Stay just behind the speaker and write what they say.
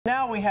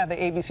Now we have the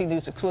ABC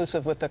News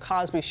exclusive with the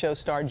Cosby Show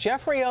star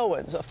Geoffrey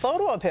Owens. A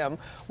photo of him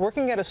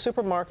working at a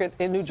supermarket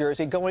in New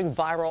Jersey going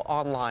viral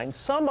online.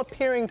 Some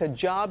appearing to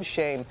job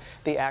shame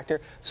the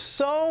actor.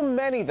 So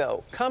many,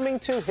 though, coming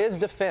to his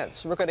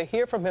defense. We're going to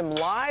hear from him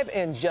live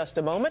in just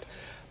a moment.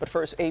 But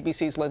first,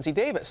 ABC's Lindsay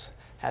Davis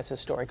has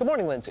his story. Good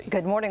morning, Lindsay.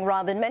 Good morning,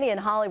 Robin. Many in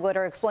Hollywood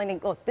are explaining,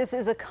 look, this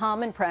is a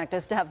common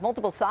practice to have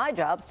multiple side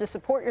jobs to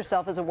support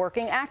yourself as a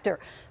working actor.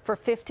 For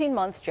 15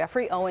 months,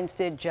 Geoffrey Owens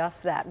did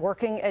just that,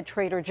 working at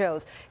Trader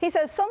Joe's. He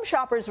says some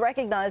shoppers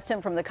recognized him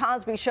from The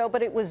Cosby Show,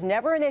 but it was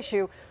never an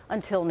issue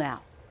until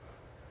now.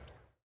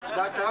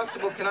 Dr.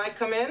 Huxtable, can I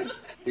come in?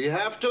 You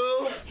have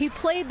to? He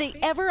played the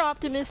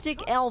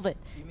ever-optimistic Elvin,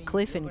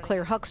 Cliff and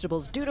Claire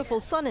Huxtable's dutiful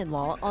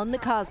son-in-law on The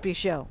Cosby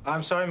Show.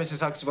 I'm sorry,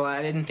 Mrs. Huxtable.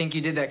 I didn't think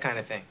you did that kind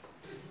of thing.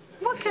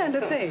 What kind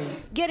of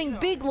thing? Getting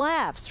big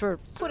laughs for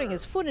putting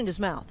his foot in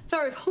his mouth.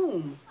 Serve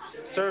whom?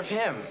 Serve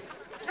him.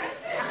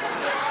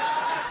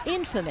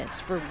 Infamous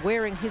for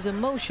wearing his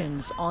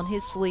emotions on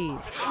his sleeve.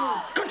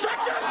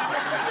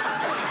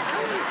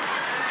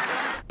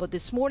 But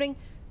this morning,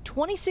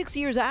 26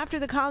 years after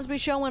The Cosby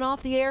Show went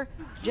off the air,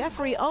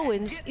 Geoffrey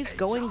Owens is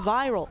going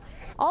viral.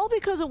 All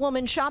because a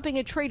woman shopping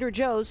at Trader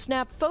Joe's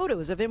snapped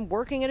photos of him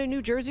working at a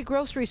New Jersey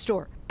grocery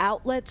store.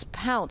 Outlets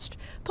pounced,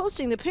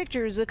 posting the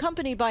pictures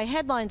accompanied by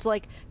headlines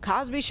like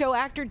Cosby Show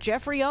actor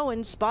Geoffrey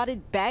Owens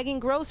spotted bagging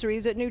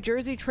groceries at New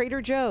Jersey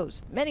Trader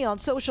Joe's. Many on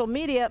social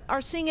media are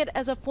seeing it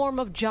as a form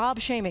of job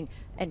shaming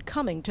and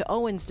coming to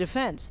Owens'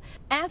 defense.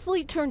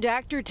 Athlete turned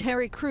actor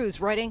Terry Crews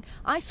writing,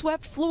 "I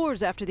swept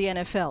floors after the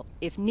NFL.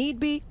 If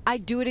need be,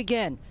 I'd do it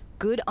again.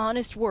 Good,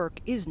 honest work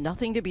is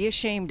nothing to be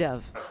ashamed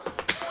of."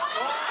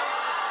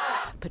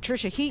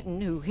 Patricia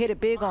Heaton, who hit it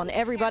big on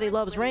Everybody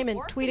Loves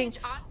Raymond, tweeting,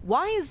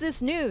 "Why is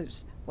this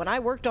news? When I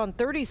worked on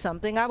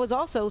 30-something, I was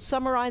also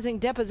summarizing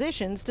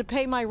depositions to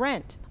pay my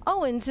rent."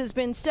 Owens has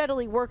been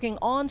steadily working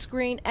on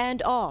screen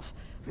and off,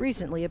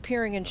 recently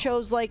appearing in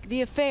shows like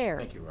The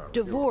Affair,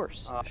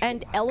 Divorce,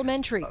 and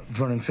Elementary.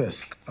 Vernon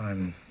Fisk.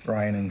 I'm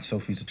Ryan and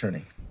Sophie's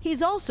attorney.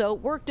 He's also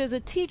worked as a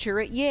teacher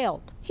at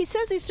Yale. He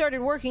says he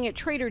started working at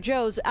Trader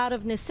Joe's out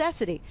of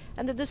necessity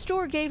and that the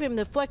store gave him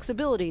the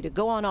flexibility to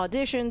go on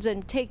auditions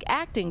and take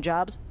acting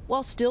jobs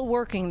while still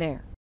working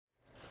there.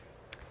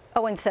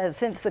 Owens says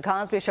since The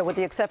Cosby Show, with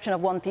the exception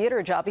of one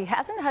theater job, he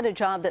hasn't had a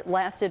job that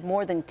lasted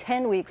more than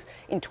 10 weeks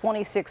in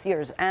 26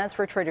 years. As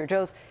for Trader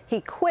Joe's, he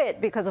quit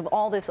because of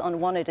all this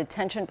unwanted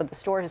attention, but the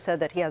store has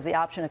said that he has the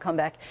option to come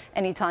back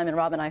anytime. And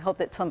Robin, I hope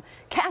that some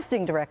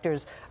casting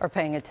directors are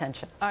paying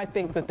attention. I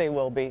think that they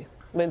will be.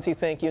 Lindsay,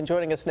 thank you. And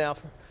joining us now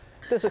for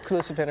this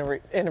exclusive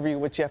interview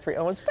with Geoffrey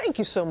Owens. Thank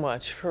you so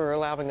much for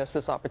allowing us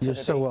this opportunity.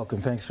 You're so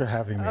welcome. Thanks for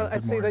having me. I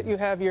see that you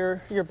have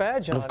your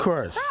badge on. Of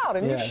course. Proud,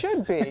 and yes. you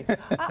should be.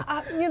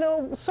 You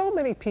know, so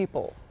many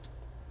people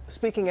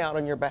speaking out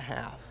on your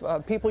behalf,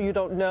 people you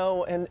don't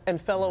know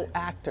and fellow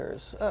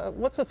actors.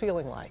 What's the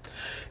feeling like?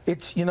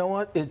 It's, you know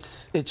what,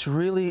 it's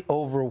really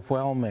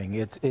overwhelming.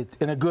 It's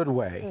in a good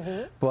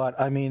way. But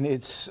I mean,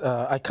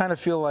 I kind of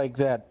feel like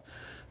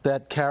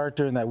that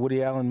character in that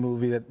Woody Allen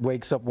movie that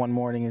wakes up one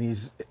morning and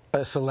he's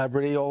a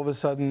celebrity all of a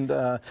sudden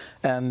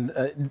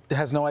and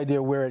has no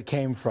idea where it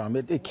came from.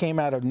 It came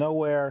out of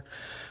nowhere.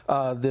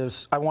 I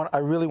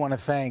really want to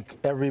thank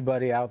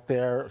everybody out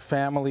there,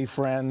 family,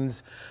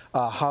 friends,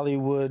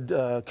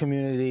 Hollywood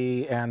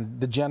community, and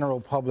the general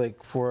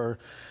public for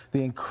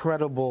the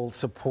incredible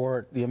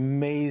support, the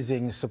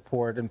amazing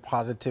support and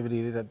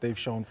positivity that they've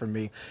shown for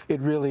me. It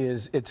really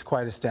is, it's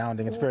quite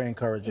astounding. It's very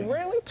encouraging.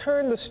 Really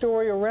turned the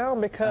story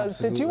around, because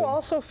Absolutely. Did you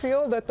also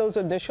feel that those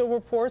initial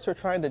reports were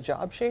trying to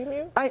job shame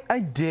you? I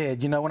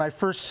did. You know, when I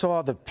first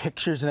saw the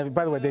pictures and everything,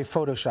 by the way, they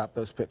photoshopped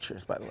those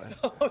pictures, by the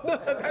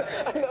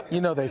way. You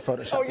know they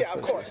photoshopped Oh, yeah,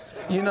 those of course.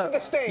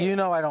 pictures. You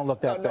know I don't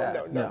look that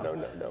bad.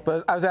 No.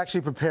 But I was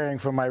actually preparing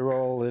for my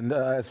role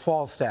as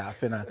fall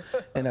staff in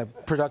a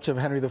production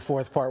of Henry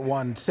IV Part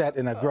 1 set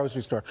in a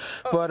grocery store.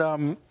 But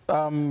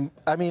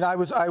I mean, I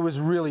was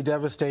really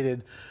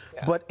devastated.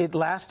 Yeah. But it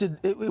lasted.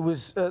 It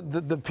was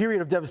the period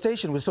of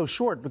devastation was so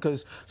short,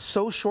 because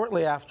so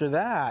shortly after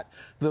that,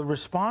 the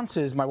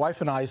responses. My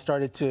wife and I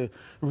started to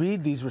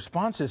read these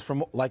responses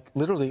from like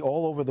literally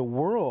all over the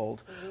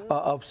world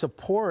of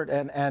support,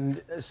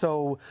 and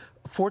so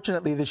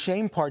fortunately the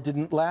shame part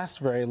didn't last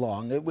very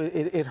long.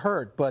 It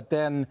hurt, but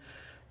then.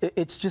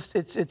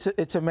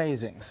 It's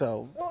amazing.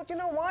 So. Well, you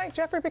know why,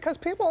 Geoffrey? Because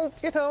people,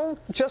 you know,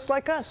 just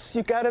like us,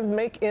 you got to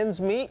make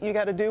ends meet. You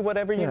got to do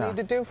whatever you need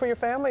to do for your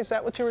family. Is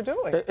that what you were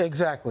doing?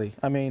 Exactly.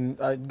 I mean,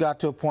 I got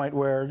to a point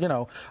where, you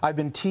know, I've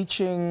been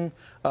teaching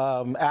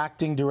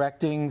acting,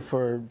 directing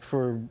for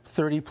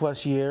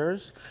 30+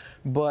 years,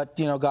 but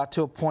you know, got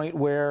to a point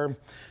where,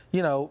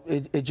 you know,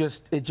 it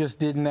just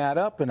didn't add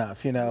up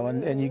enough, you know,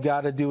 and you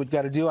got to do what you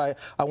got to do. I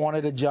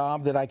wanted a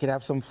job that I could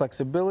have some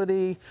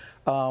flexibility,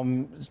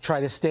 try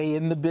to stay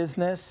in the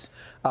business.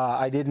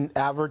 I didn't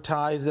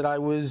advertise that I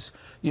was,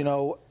 you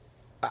know,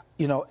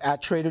 you know,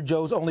 at Trader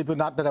Joe's, only, but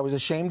not that I was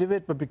ashamed of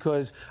it, but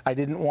because I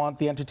didn't want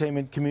the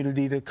entertainment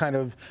community to kind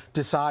of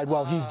decide,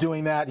 well, he's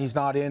doing that, he's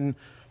not in,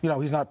 you know,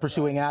 he's not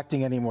pursuing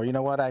acting anymore. You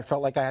know what? I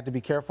felt like I had to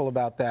be careful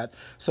about that.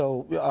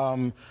 So,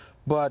 how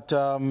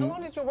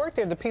long did you work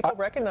there? Did people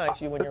recognize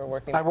you when you were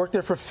working there? I worked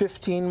there for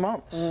 15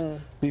 months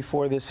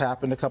before this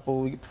happened, a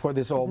couple weeks before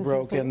this all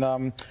broke,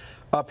 and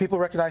people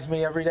recognized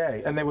me every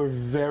day, and they were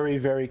very,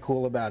 very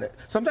cool about it.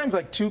 Sometimes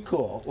like too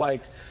cool,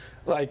 like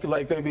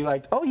they'd be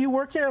like, "Oh, you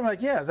work here?" I'm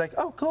like, "Yeah." It's like,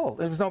 "Oh, cool."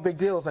 It was no big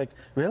deal. It's like,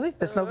 "Really?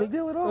 It's no big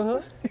deal at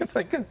all." It's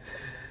like,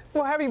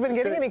 well, have you been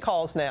getting any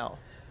calls now?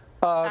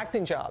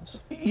 Acting jobs?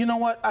 You know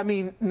what? I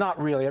mean,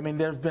 not really. I mean,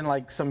 there have been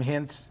like some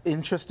hints,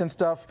 interest and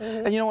stuff.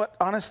 And you know what?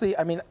 Honestly,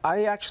 I mean,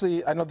 I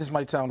know this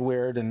might sound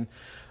weird, and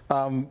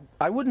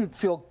I wouldn't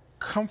feel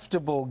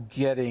comfortable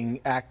getting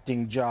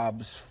acting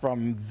jobs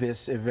from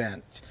this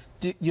event.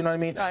 You know what I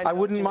mean? I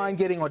wouldn't mind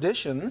getting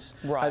auditions.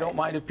 Right. I don't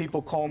mind if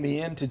people call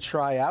me in to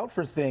try out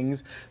for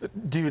things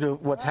due to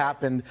what's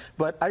happened.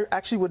 But I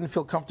actually wouldn't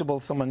feel comfortable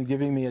someone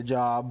giving me a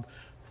job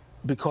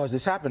because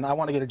this happened. I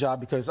want to get a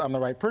job because I'm the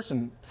right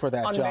person for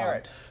that on job.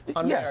 Merit.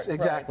 On yes, merit,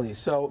 exactly. Right.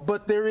 So,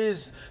 but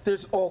there's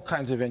all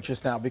kinds of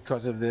interest now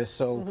because of this.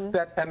 So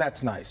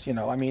that's nice. You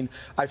know, I mean,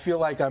 I feel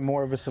like I'm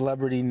more of a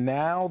celebrity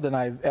now than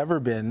I've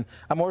ever been.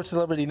 I'm more of a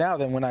celebrity now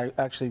than when I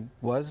actually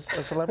was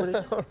a celebrity.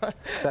 Right.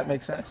 That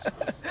makes sense.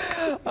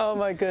 Oh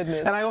my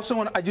goodness. And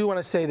I do want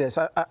to say this.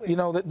 You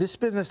know, this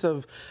business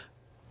of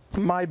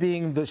my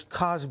being the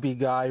Cosby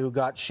guy who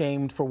got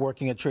shamed for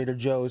working at Trader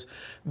Joe's,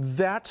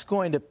 that's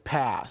going to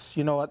pass.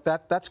 You know,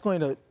 that's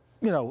going to,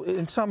 you know,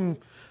 in some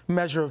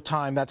measure of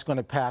time, that's going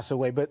to pass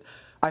away. But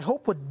I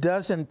hope what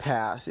doesn't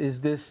pass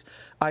is this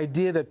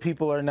idea that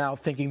people are now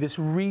thinking, this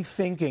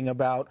rethinking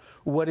about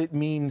what it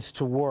means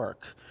to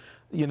work.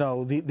 You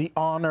know, the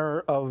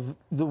honor of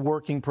the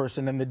working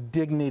person and the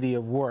dignity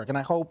of work. And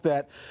I hope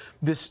that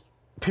this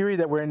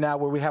period that we're in now,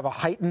 where we have a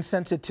heightened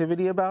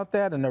sensitivity about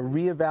that and a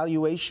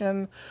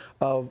reevaluation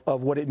of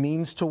what it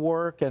means to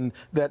work, and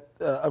that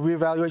a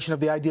reevaluation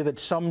of the idea that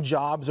some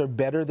jobs are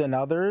better than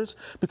others,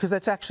 because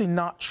that's actually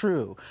not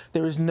true.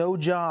 There is no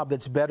job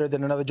that's better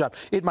than another job.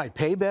 It might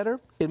pay better,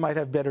 it might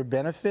have better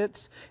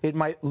benefits, it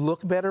might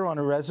look better on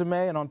a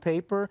resume and on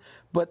paper,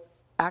 but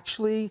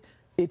actually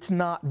it's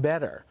not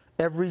better.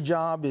 Every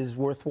job is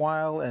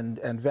worthwhile and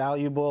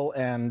valuable,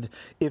 and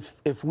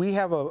if we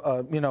have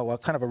a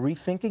kind of a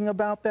rethinking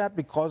about that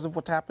because of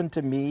what's happened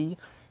to me,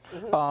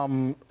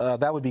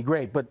 that would be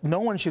great. But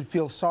no one should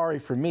feel sorry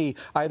for me,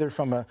 either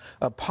from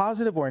a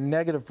positive or a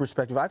negative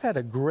perspective. I've had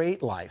a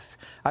great life.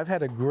 I've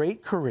had a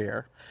great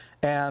career.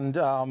 And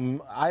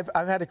I've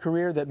had a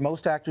career that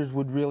most actors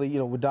would really, you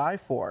know, would die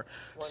for.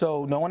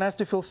 So no one has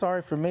to feel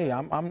sorry for me.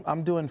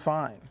 I'm doing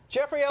fine.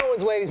 Geoffrey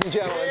Owens, ladies and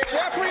gentlemen.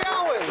 Geoffrey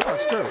Owens.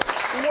 That's true.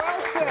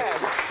 Well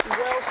said.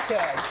 Well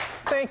said.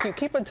 Thank you.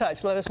 Keep in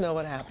touch. Let us know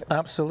what happened.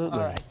 Absolutely.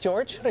 All right,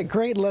 George. What a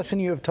great lesson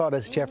you have taught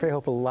us, Geoffrey. I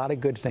hope a lot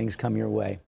of good things come your way.